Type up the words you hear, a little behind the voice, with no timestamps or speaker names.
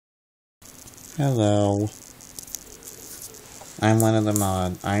Hello. I'm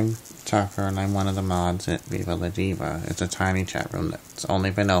Tucker, and I'm one of the mods at Vivaladiva. It's a tiny chat room that's only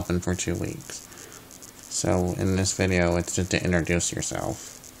been open for 2 weeks. So, in this video, it's just to introduce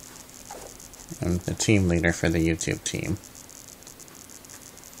yourself. I'm the team leader for the YouTube team.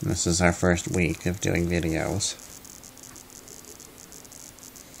 This is our first week of doing videos.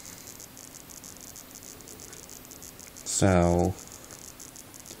 So,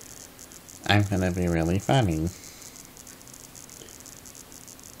 I'm gonna be really funny.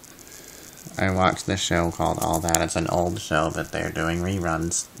 I watched this show called All That. It's an old show that they're doing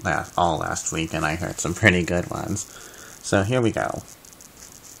reruns last week, and I heard some pretty good ones. So here we go.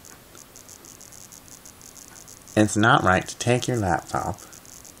 It's not right to take your laptop,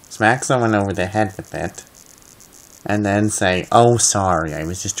 smack someone over the head with it, and then say, "Oh, sorry, I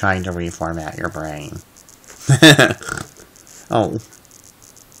was just trying to reformat your brain." Oh.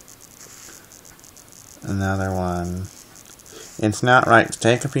 Another one. It's not right to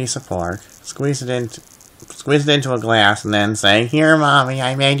take a piece of pork, squeeze it into a glass, and then say, "Here, Mommy,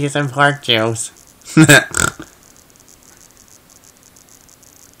 I made you some pork juice."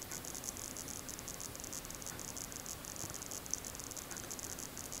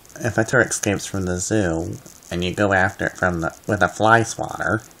 If a turtle escapes from the zoo, and you go after it with a fly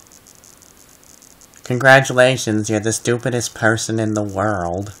swatter, congratulations, you're the stupidest person in the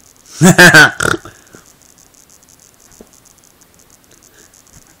world.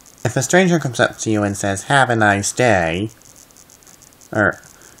 If a stranger comes up to you and says, "Have a nice day," or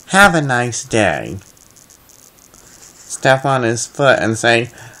 "Have a nice day," step on his foot and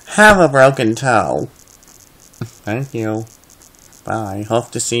say, "Have a broken toe." Thank you. Bye.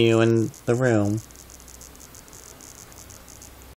 Hope to see you in the room.